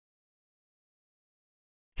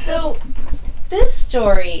So, this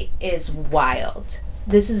story is wild.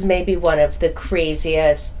 This is maybe one of the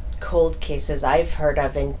craziest cold cases I've heard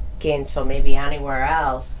of in Gainesville, maybe anywhere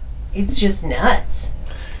else. It's just nuts.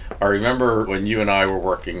 I remember when you and I were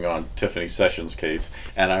working on Tiffany Sessions' case,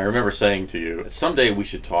 and I remember saying to you, someday we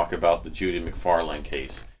should talk about the Judy MacFarlane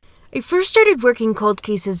case. I first started working cold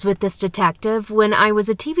cases with this detective when I was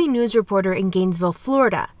a TV news reporter in Gainesville,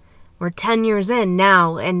 Florida. We're 10 years in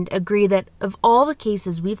now and agree that of all the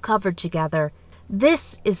cases we've covered together,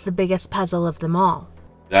 this is the biggest puzzle of them all.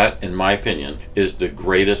 That, in my opinion, is the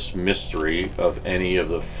greatest mystery of any of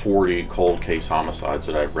the 40 cold case homicides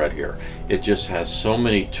that I've read here. It just has so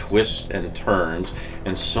many twists and turns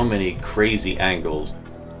and so many crazy angles.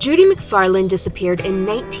 Judy MacFarlane disappeared in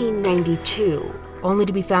 1992, only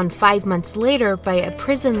to be found 5 months later by a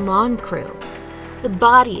prison lawn crew. The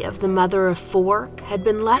body of the mother of four had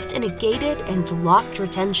been left in a gated and locked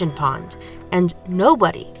retention pond, and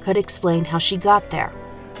nobody could explain how she got there.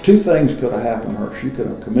 Two things could have happened to her. She could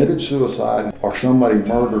have committed suicide or somebody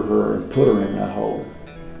murdered her and put her in that hole.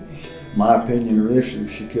 My opinion initially,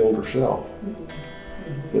 she killed herself.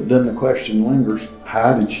 But then the question lingers,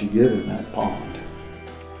 how did she get in that pond?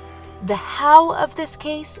 The how of this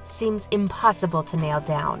case seems impossible to nail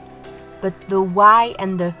down, but the why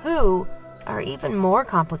and the who are even more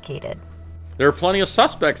complicated. There are plenty of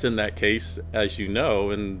suspects in that case, as you know,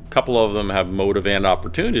 and a couple of them have motive and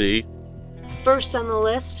opportunity. First on the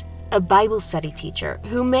list, a Bible study teacher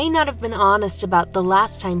who may not have been honest about the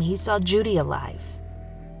last time he saw Judy alive.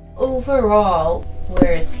 Overall,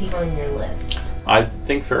 where is he on your list? I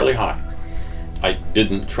think fairly high. I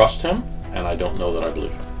didn't trust him, and I don't know that I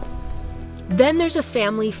believe him. Then there's a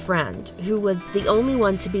family friend who was the only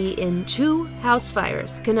one to be in 2 house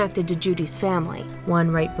fires connected to Judy's family.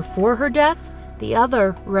 One right before her death, the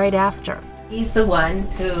other right after. He's the one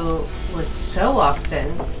who was so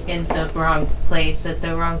often in the wrong place at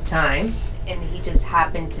the wrong time, and he just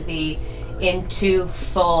happened to be in 2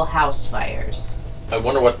 full house fires. I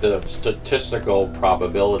wonder what the statistical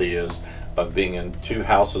probability is of being in 2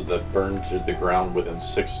 houses that burned to the ground within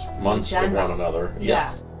 6 months of one another. Yeah.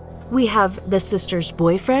 Yes. We have the sister's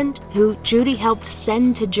boyfriend, who Judy helped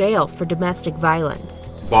send to jail for domestic violence.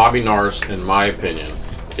 Bobby Norris, in my opinion,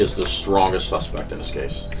 is the strongest suspect in this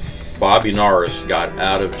case. Bobby Norris got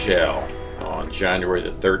out of jail on January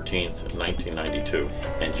the 13th, 1992,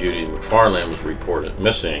 and Judy MacFarlane was reported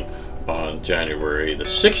missing on January the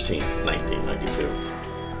 16th,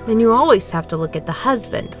 1992. And you always have to look at the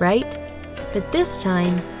husband, right? But this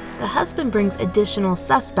time, the husband brings additional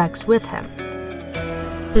suspects with him.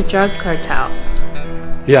 The drug cartel.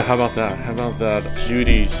 Yeah, how about that? How about that?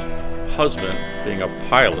 Judy's husband being a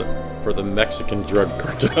pilot for the Mexican drug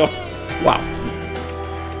cartel. Wow.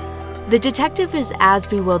 The detective is as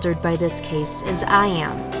bewildered by this case as I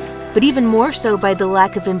am, but even more so by the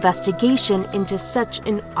lack of investigation into such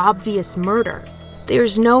an obvious murder.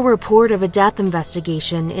 There's no report of a death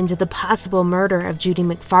investigation into the possible murder of Judy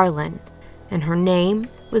MacFarlane, and her name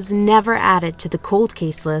was never added to the cold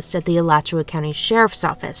case list at the Alachua County Sheriff's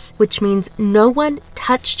Office, which means no one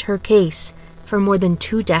touched her case for more than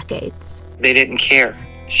 2 decades. They didn't care.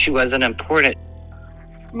 She wasn't important.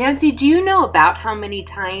 Nancy, do you know about how many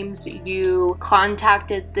times you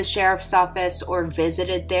contacted the sheriff's office or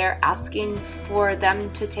visited there asking for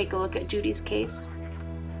them to take a look at Judy's case?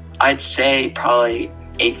 I'd say probably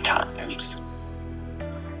 8 times.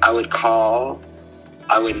 I would call.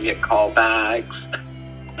 I would get callbacks.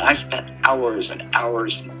 I spent hours and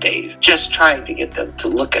hours and days just trying to get them to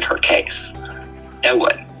look at her case. No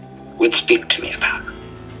one would speak to me about her.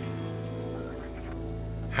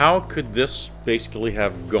 How could this basically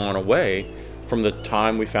have gone away from the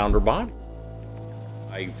time we found her body?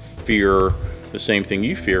 I fear the same thing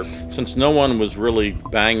you fear. Since no one was really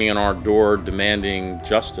banging on our door demanding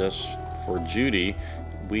justice for Judy,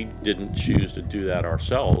 we didn't choose to do that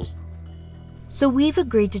ourselves. So we've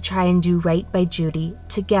agreed to try and do right by Judy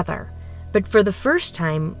together. But for the first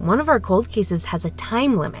time, one of our cold cases has a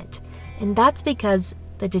time limit, and that's because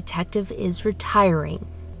the detective is retiring,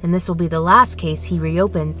 and this will be the last case he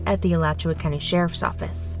reopens at the Alachua County Sheriff's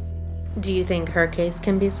Office. Do you think her case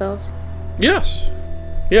can be solved? Yes.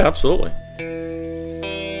 Yeah, absolutely.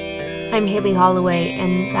 I'm Hailey Holloway,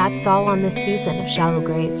 and that's all on this season of Shallow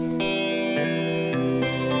Graves.